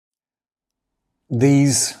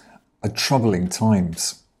These are troubling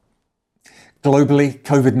times. Globally,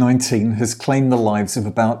 COVID-19 has claimed the lives of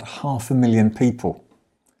about 500,000 people,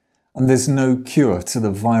 and there's no cure to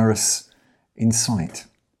the virus in sight.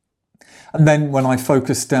 And then when I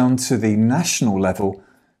focus down to the national level,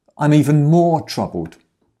 I'm even more troubled.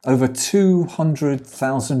 Over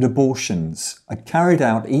 200,000 abortions are carried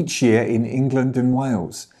out each year in England and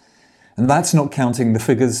Wales. And that's not counting the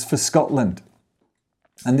figures for Scotland.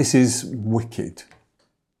 And this is wicked.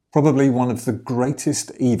 Probably one of the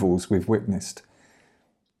greatest evils we've witnessed.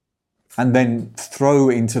 And then throw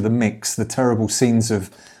into the mix the terrible scenes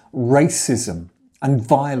of racism and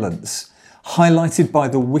violence, highlighted by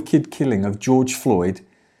the wicked killing of George Floyd.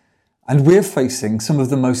 And we're facing some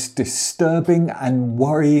of the most disturbing and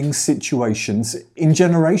worrying situations in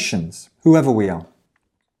generations, whoever we are.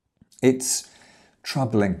 It's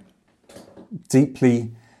troubling,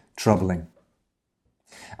 deeply troubling.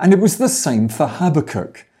 And it was the same for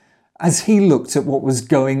Habakkuk as he looked at what was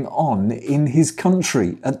going on in his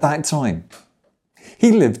country at that time.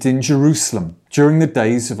 He lived in Jerusalem during the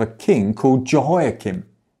days of a king called Jehoiakim.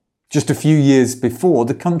 Just a few years before,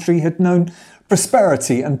 the country had known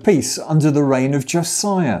prosperity and peace under the reign of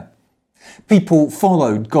Josiah. People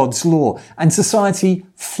followed God's law and society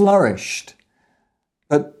flourished.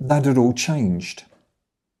 But that had all changed.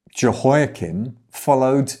 Jehoiakim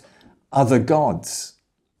followed other gods.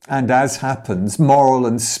 And as happens, moral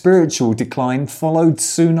and spiritual decline followed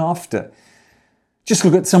soon after. Just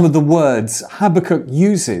look at some of the words Habakkuk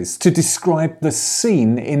uses to describe the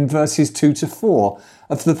scene in verses 2 to 4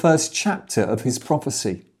 of the first chapter of his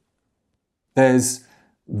prophecy. There's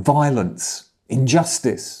violence,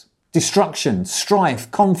 injustice, destruction, strife,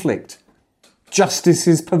 conflict. Justice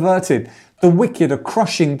is perverted. The wicked are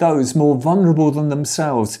crushing those more vulnerable than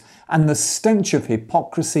themselves, and the stench of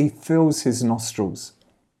hypocrisy fills his nostrils.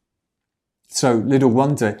 So, little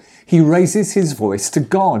wonder, he raises his voice to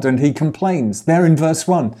God and he complains. There in verse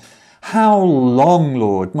 1, "How long,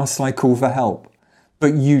 Lord, must I call for help,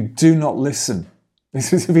 but you do not listen?"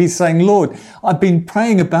 This is if he's saying, "Lord, I've been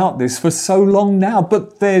praying about this for so long now,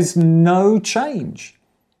 but there's no change.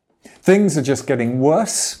 Things are just getting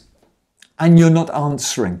worse and you're not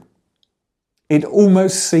answering. It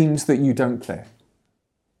almost seems that you don't care."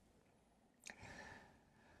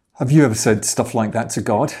 Have you ever said stuff like that to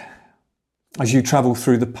God? As you travel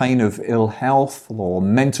through the pain of ill health or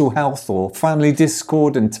mental health or family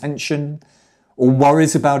discord and tension or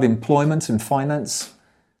worries about employment and finance?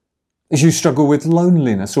 As you struggle with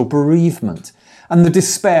loneliness or bereavement and the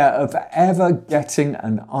despair of ever getting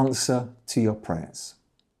an answer to your prayers?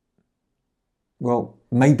 Well,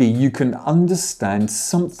 maybe you can understand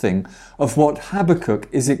something of what Habakkuk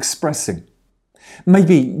is expressing.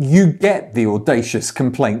 Maybe you get the audacious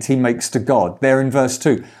complaint he makes to God there in verse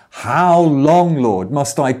 2. "How long, Lord,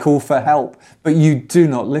 must I call for help, but you do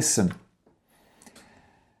not listen?"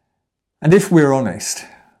 And if we're honest,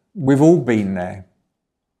 we've all been there.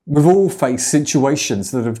 We've all faced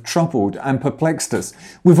situations that have troubled and perplexed us.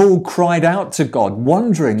 We've all cried out to God,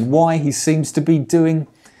 wondering why he seems to be doing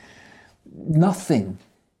nothing.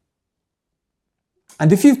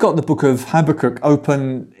 And if you've got the book of Habakkuk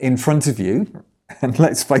open in front of you, and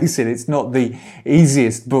let's face it, it's not the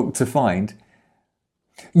easiest book to find,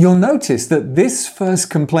 you'll notice that this first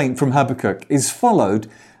complaint from Habakkuk is followed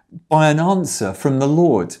by an answer from the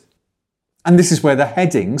Lord. And this is where the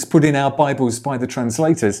headings put in our Bibles by the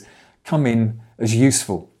translators come in as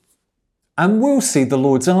useful. And we'll see the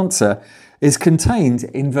Lord's answer is contained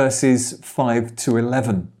in verses 5 to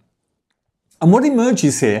 11. And what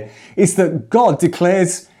emerges here is that God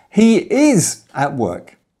declares he is at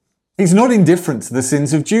work. He's not indifferent to the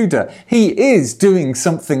sins of Judah. He is doing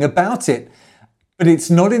something about it. But it's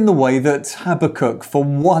not in the way that Habakkuk for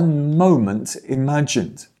one moment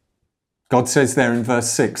imagined. God says there in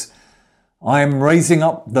verse 6, "I am raising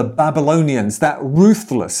up the Babylonians, that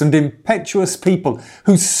ruthless and impetuous people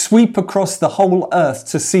who sweep across the whole earth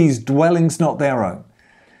to seize dwellings not their own."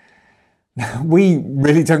 We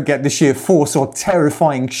really don't get the sheer force or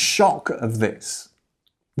terrifying shock of this.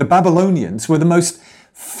 The Babylonians were the most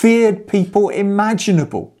feared people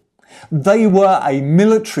imaginable. They were a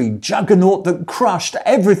military juggernaut that crushed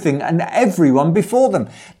everything and everyone before them.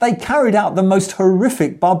 They carried out the most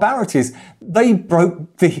horrific barbarities. They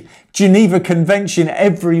broke the Geneva Convention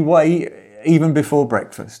every way, even before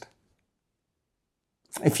breakfast.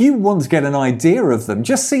 If you want to get an idea of them,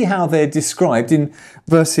 just see how they're described in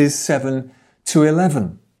verses 7 to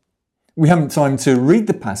 11. We haven't time to read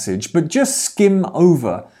the passage, but just skim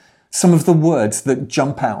over some of the words that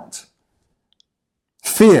jump out.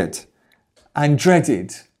 Feared and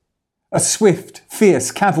dreaded A swift,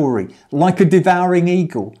 fierce cavalry, like a devouring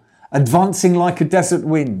eagle, advancing like a desert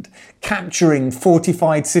wind, capturing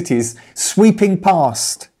fortified cities, sweeping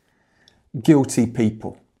past guilty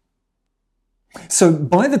people. So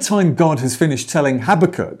by the time God has finished telling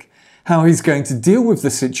Habakkuk how he's going to deal with the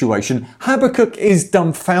situation, Habakkuk is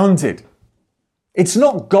dumbfounded. It's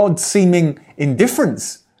not God's seeming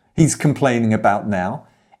indifference he's complaining about now.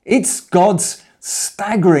 It's God's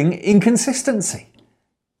staggering inconsistency.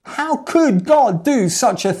 How could God do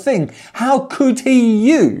such a thing? How could he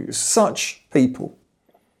use such people?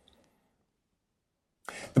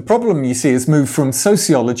 The problem, you see, has moved from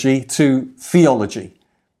sociology to theology.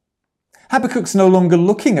 Habakkuk's no longer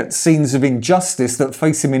looking at scenes of injustice that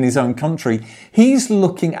face him in his own country. He's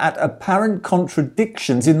looking at apparent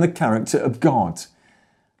contradictions in the character of God.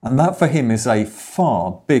 And that for him is a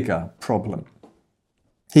far bigger problem.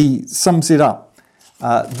 He sums it up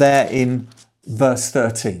there in verse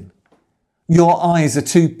 13. Your eyes are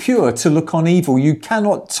too pure to look on evil. You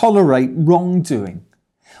cannot tolerate wrongdoing.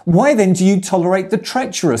 Why then do you tolerate the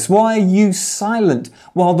treacherous? Why are you silent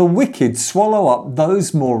while the wicked swallow up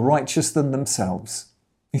those more righteous than themselves?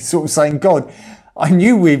 He's sort of saying, God, I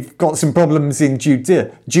knew we've got some problems in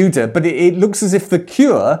Judah, but it looks as if the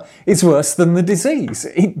cure is worse than the disease.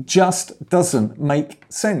 It just doesn't make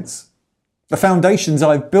sense. The foundations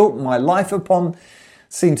I've built my life upon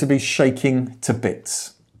seem to be shaking to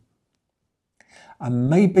bits. And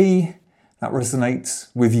maybe that resonates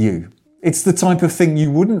with you. It's the type of thing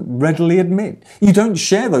you wouldn't readily admit. You don't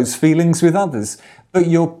share those feelings with others. But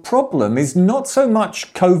your problem is not so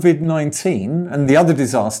much COVID-19 and the other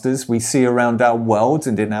disasters we see around our world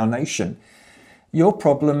and in our nation. Your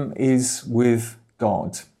problem is with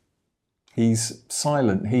God. He's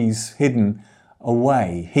silent. He's hidden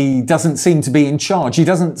away. He doesn't seem to be in charge. He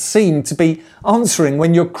doesn't seem to be answering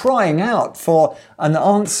when you're crying out for an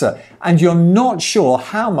answer and you're not sure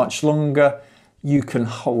how much longer you can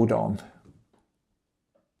hold on.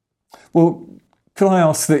 Well, could I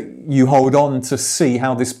ask that you hold on to see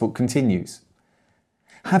how this book continues?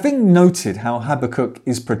 Having noted how Habakkuk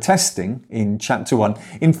is protesting in chapter 1,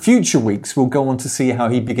 in future weeks we'll go on to see how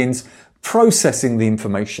he begins processing the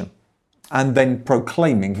information and then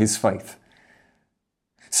proclaiming his faith.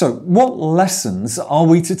 So, what lessons are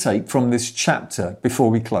we to take from this chapter before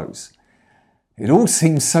we close? It all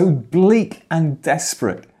seems so bleak and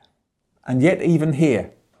desperate, and yet even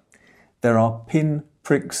here there are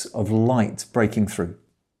pinpricks of light breaking through.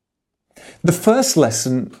 The first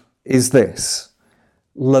lesson is this: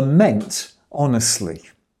 lament honestly.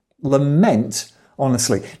 Lament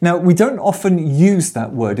honestly. Now, we don't often use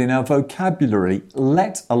that word in our vocabulary,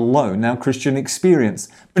 let alone our Christian experience,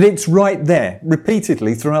 but it's right there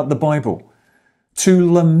repeatedly throughout the Bible.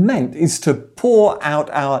 To lament is to pour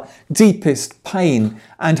out our deepest pain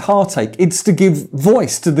and heartache. It's to give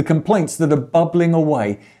voice to the complaints that are bubbling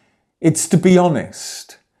away. It's to be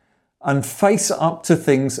honest and face up to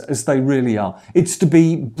things as they really are. It's to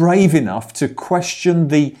be brave enough to question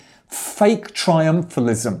the fake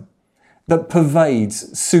triumphalism that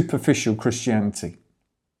pervades superficial Christianity.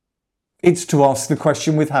 It's to ask the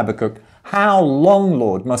question with Habakkuk, how long,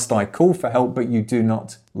 Lord, must I call for help, but you do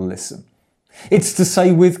not listen? It's to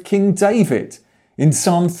say with King David in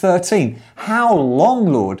Psalm 13, how long,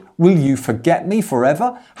 Lord, will you forget me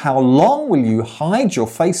forever? How long will you hide your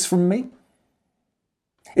face from me?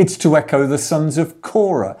 It's to echo the sons of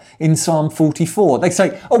Korah in Psalm 44. They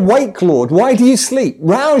say, awake, Lord, why do you sleep?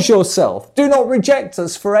 Rouse yourself. Do not reject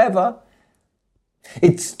us forever.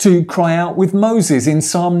 It's to cry out with Moses in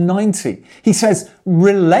Psalm 90. He says,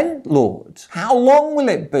 relent, Lord. How long will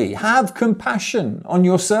it be? Have compassion on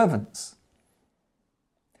your servants.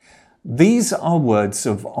 These are words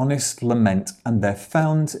of honest lament, and they're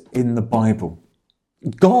found in the Bible.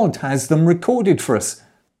 God has them recorded for us.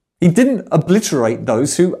 He didn't obliterate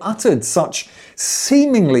those who uttered such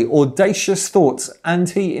seemingly audacious thoughts,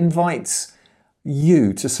 and he invites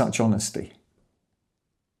you to such honesty.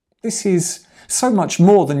 This is so much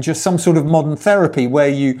more than just some sort of modern therapy where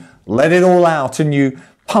you let it all out and you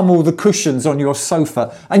pummel the cushions on your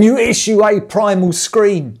sofa and you issue a primal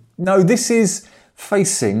scream. No, this is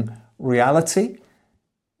facing reality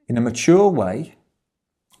in a mature way,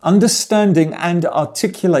 understanding and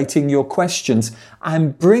articulating your questions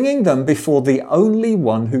and bringing them before the only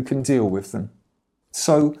one who can deal with them.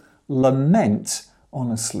 So lament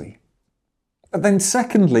honestly. But then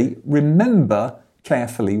secondly, remember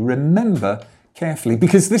carefully,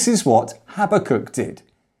 because this is what Habakkuk did.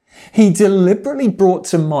 He deliberately brought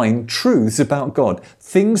to mind truths about God,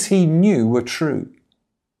 things he knew were true.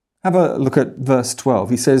 Have a look at verse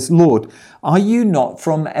 12. He says, Lord, are you not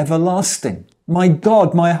from everlasting? My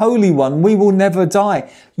God, my Holy One, we will never die.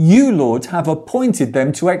 You, Lord, have appointed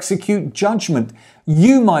them to execute judgment.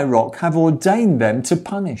 You, my rock, have ordained them to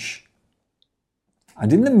punish.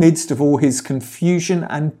 And in the midst of all his confusion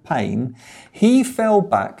and pain, he fell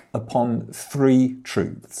back upon three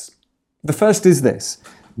truths. The first is this: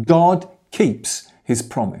 God keeps his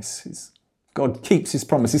promises. God keeps his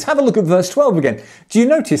promises. Have a look at verse 12 again. Do you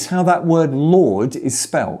notice how that word Lord is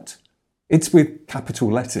spelt? It's with capital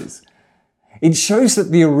letters. It shows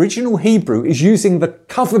that the original Hebrew is using the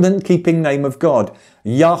covenant-keeping name of God,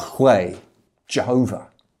 Yahweh, Jehovah.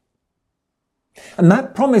 And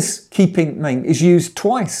that promise-keeping name is used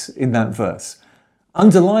twice in that verse,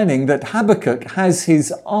 underlining that Habakkuk has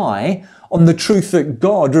his eye on the truth that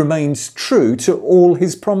God remains true to all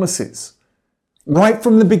his promises. Right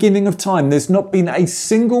from the beginning of time, there's not been a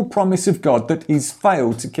single promise of God that he's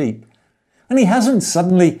failed to keep. And he hasn't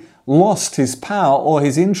suddenly lost his power or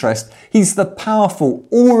his interest. He's the powerful,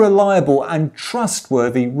 all-reliable and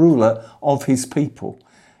trustworthy ruler of his people.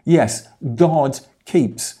 Yes, God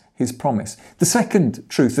keeps his promise. The second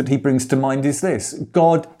truth that he brings to mind is this: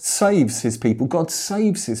 God saves his people. God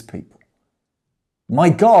saves his people. My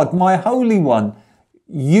God, my Holy One,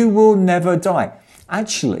 you will never die.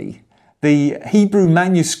 Actually, the Hebrew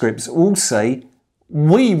manuscripts all say,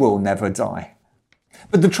 we will never die.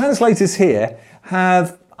 But the translators here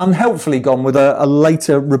have unhelpfully gone with a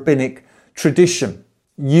later rabbinic tradition.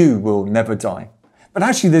 You will never die. But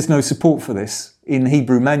actually there's no support for this in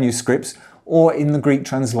Hebrew manuscripts or in the Greek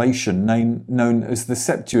translation known as the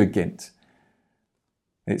Septuagint.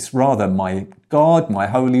 It's rather, my God, my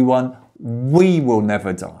Holy One, we will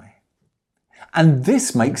never die. And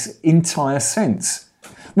this makes entire sense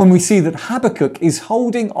when we see that Habakkuk is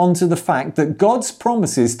holding on to the fact that God's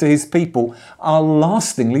promises to his people are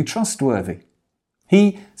lastingly trustworthy.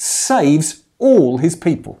 He saves all his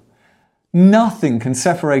people. Nothing can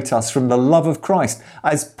separate us from the love of Christ,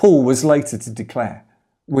 as Paul was later to declare.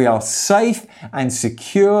 We are safe and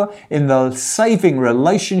secure in the saving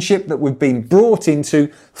relationship that we've been brought into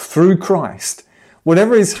through Christ.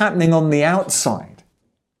 Whatever is happening on the outside,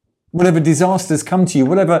 whatever disasters come to you,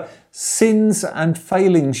 whatever sins and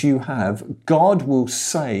failings you have, God will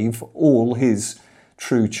save all his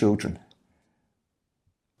true children.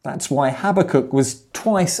 That's why Habakkuk was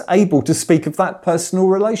twice able to speak of that personal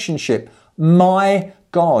relationship. My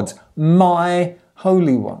God, my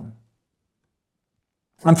Holy One.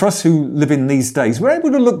 And for us who live in these days, we're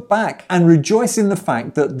able to look back and rejoice in the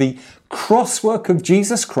fact that the cross work of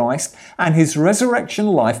Jesus Christ and his resurrection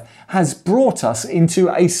life has brought us into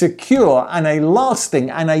a secure and a lasting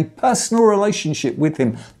and a personal relationship with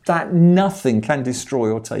him that nothing can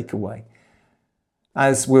destroy or take away.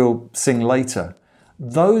 As we'll sing later,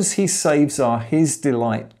 those he saves are his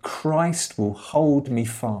delight. Christ will hold me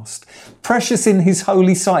fast. Precious in his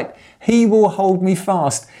holy sight, he will hold me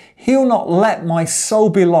fast. He'll not let my soul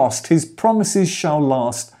be lost. His promises shall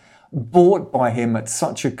last. Bought by him at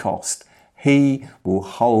such a cost, he will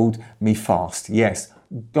hold me fast. Yes,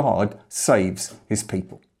 God saves his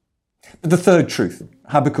people. But the third truth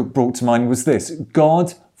Habakkuk brought to mind was this: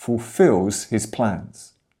 God fulfills his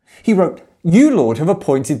plans. He wrote, you, Lord, have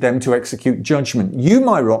appointed them to execute judgment. You,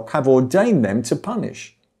 my rock, have ordained them to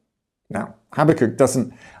punish. Now, Habakkuk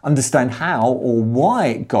doesn't understand how or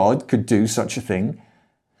why God could do such a thing,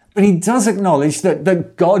 but he does acknowledge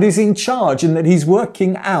that God is in charge and that he's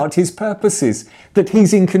working out his purposes, that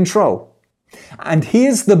he's in control. And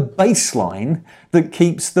here's the baseline that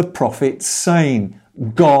keeps the prophet sane.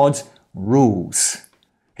 God rules.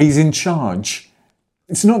 He's in charge.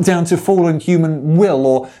 It's not down to fallen human will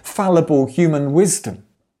or fallible human wisdom.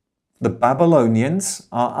 The Babylonians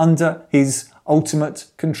are under his ultimate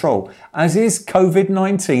control, as is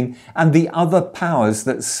COVID-19 and the other powers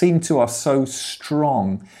that seem to us so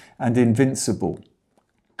strong and invincible.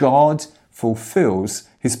 God fulfills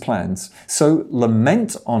his plans. So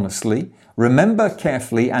lament honestly, remember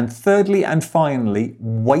carefully, and thirdly and finally,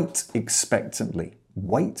 wait expectantly.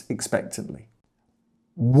 Wait expectantly.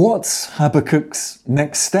 What's Habakkuk's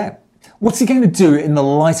next step? What's he going to do in the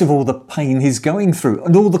light of all the pain he's going through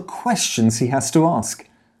and all the questions he has to ask?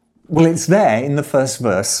 Well, it's there in the first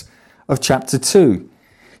verse of chapter 2.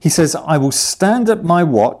 He says, I will stand at my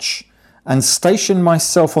watch and station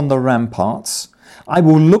myself on the ramparts. I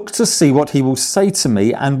will look to see what he will say to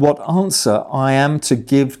me and what answer I am to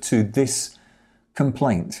give to this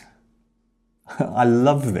complaint. I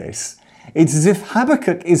love this. It's as if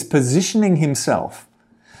Habakkuk is positioning himself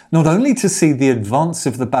not only to see the advance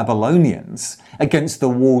of the Babylonians against the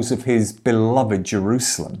walls of his beloved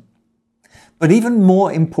Jerusalem, but even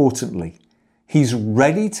more importantly, he's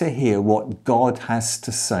ready to hear what God has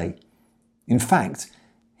to say. In fact,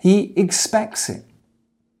 he expects it.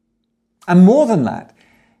 And more than that,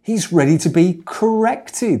 he's ready to be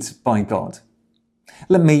corrected by God.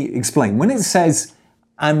 Let me explain. When it says,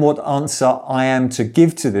 "and what answer I am to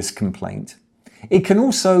give to this complaint," it can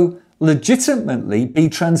also legitimately be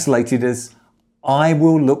translated as, "I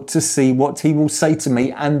will look to see what he will say to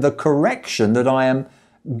me and the correction that I am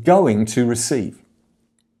going to receive."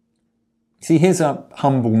 See, here's a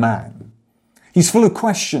humble man. He's full of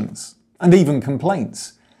questions and even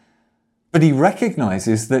complaints, but he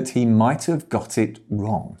recognizes that he might have got it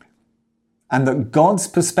wrong, and that God's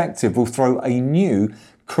perspective will throw a new,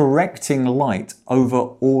 correcting light over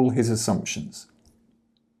all his assumptions.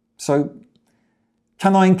 So,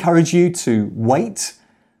 can I encourage you to wait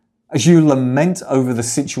as you lament over the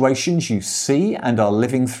situations you see and are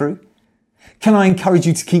living through? Can I encourage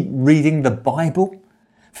you to keep reading the Bible?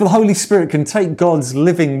 For the Holy Spirit can take God's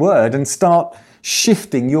living word and start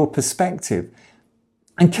shifting your perspective.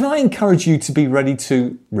 And can I encourage you to be ready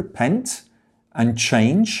to repent and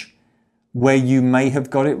change where you may have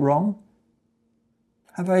got it wrong?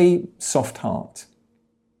 Have a soft heart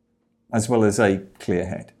as well as a clear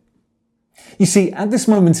head. You see, at this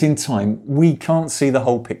moment in time, we can't see the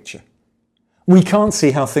whole picture. We can't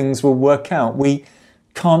see how things will work out. We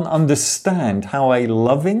can't understand how a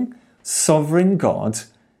loving, sovereign God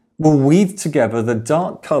will weave together the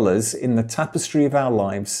dark colours in the tapestry of our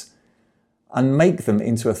lives and make them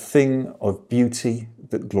into a thing of beauty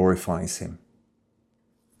that glorifies him.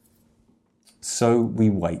 So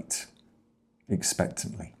we wait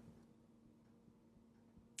expectantly.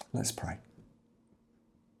 Let's pray.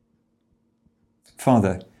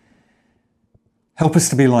 Father, help us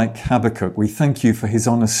to be like Habakkuk. We thank you for his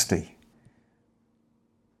honesty.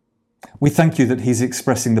 We thank you that he's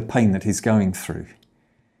expressing the pain that he's going through.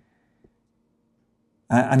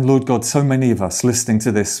 And Lord God, so many of us listening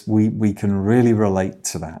to this, we can really relate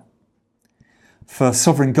to that. For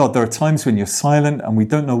sovereign God, there are times when you're silent and we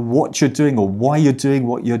don't know what you're doing or why you're doing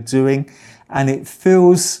what you're doing. And it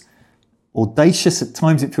feels audacious. At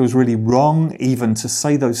times it feels really wrong even to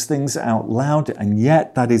say those things out loud. And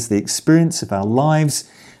yet that is the experience of our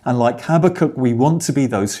lives. And like Habakkuk, we want to be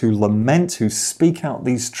those who lament, who speak out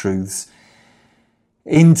these truths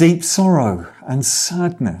in deep sorrow and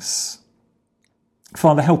sadness.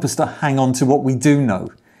 Father, help us to hang on to what we do know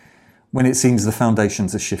when it seems the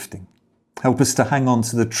foundations are shifting. Help us to hang on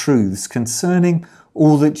to the truths concerning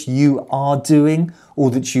all that you are doing, all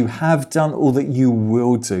that you have done, all that you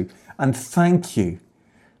will do. And thank you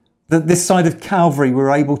that this side of Calvary we're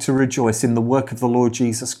able to rejoice in the work of the Lord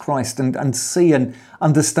Jesus Christ and see and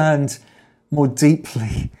understand more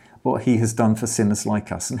deeply what he has done for sinners like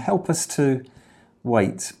us. And help us to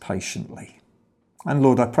wait patiently. And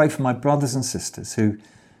Lord, I pray for my brothers and sisters who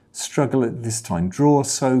struggle at this time. Draw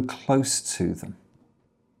so close to them.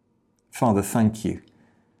 Father, thank you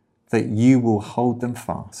that you will hold them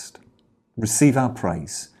fast. Receive our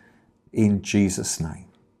praise in Jesus' name.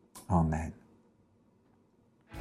 Amen.